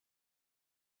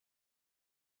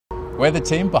We're the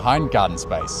team behind Garden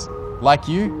Space. Like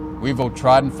you, we've all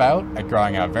tried and failed at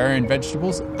growing our very own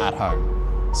vegetables at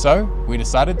home. So we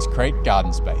decided to create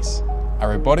Garden Space, a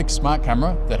robotic smart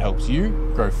camera that helps you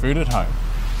grow food at home.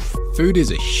 Food is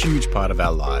a huge part of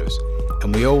our lives,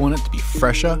 and we all want it to be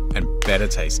fresher and better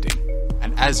tasting.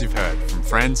 And as you've heard from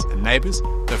friends and neighbours,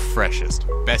 the freshest,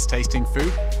 best tasting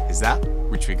food is that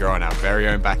which we grow in our very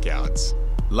own backyards.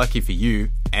 Lucky for you,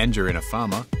 and you're in a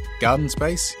farmer, Garden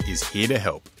Space is here to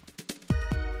help.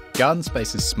 Garden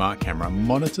Space's smart camera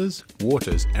monitors,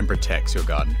 waters and protects your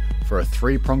garden for a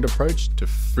three-pronged approach to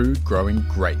food growing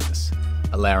greatness,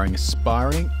 allowing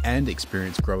aspiring and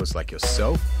experienced growers like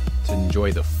yourself to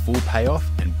enjoy the full payoff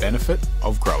and benefit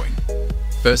of growing.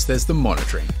 First, there's the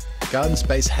monitoring. Garden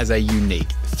Space has a unique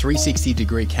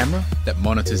 360-degree camera that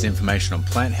monitors information on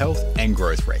plant health and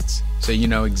growth rates, so you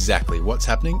know exactly what's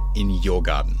happening in your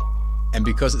garden. And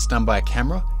because it's done by a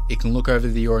camera, it can look over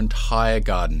your entire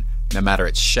garden, no matter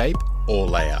its shape or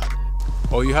layout.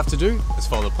 All you have to do is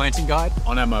follow the planting guide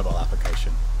on our mobile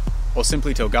application, or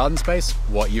simply tell Garden Space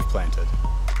what you've planted.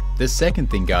 The second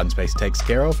thing Garden Space takes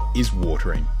care of is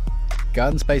watering.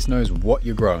 Garden Space knows what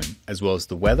you're growing, as well as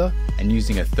the weather, and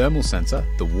using a thermal sensor,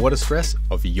 the water stress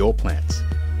of your plants.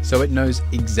 So it knows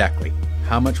exactly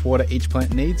how much water each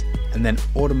plant needs, and then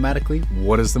automatically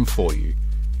waters them for you.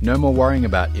 No more worrying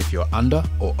about if you're under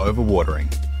or over watering.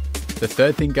 The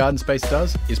third thing Garden Space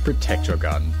does is protect your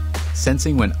garden,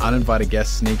 sensing when uninvited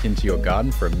guests sneak into your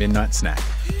garden for a midnight snack.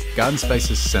 Garden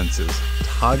Space's sensors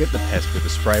target the pest with a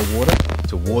spray of water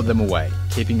to ward them away,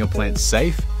 keeping your plants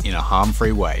safe in a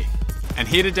harm-free way. And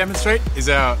here to demonstrate is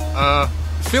our,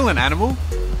 fill-in animal,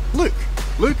 Luke.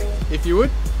 Luke, if you would.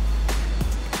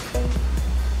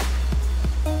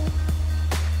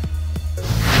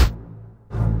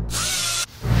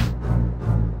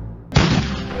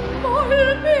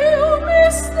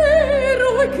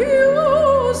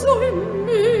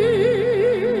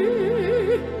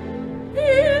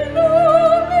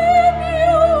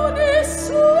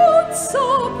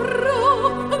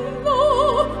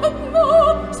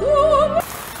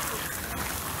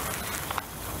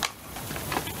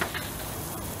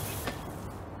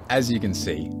 As you can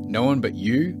see, no one but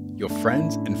you, your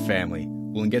friends and family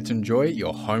will get to enjoy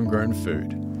your homegrown food.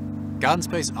 Garden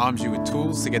Space arms you with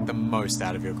tools to get the most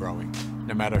out of your growing,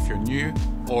 no matter if you're new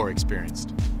or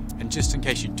experienced. And just in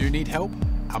case you do need help,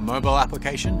 our mobile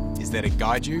application is there to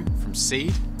guide you from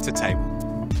seed to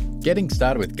table. Getting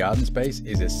started with Garden Space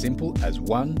is as simple as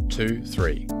 1, 2,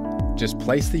 3. Just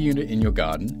place the unit in your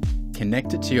garden,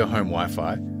 connect it to your home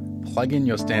Wi-Fi, plug in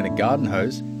your standard garden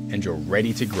hose, and you're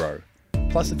ready to grow.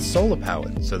 Plus it's solar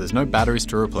powered, so there's no batteries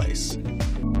to replace.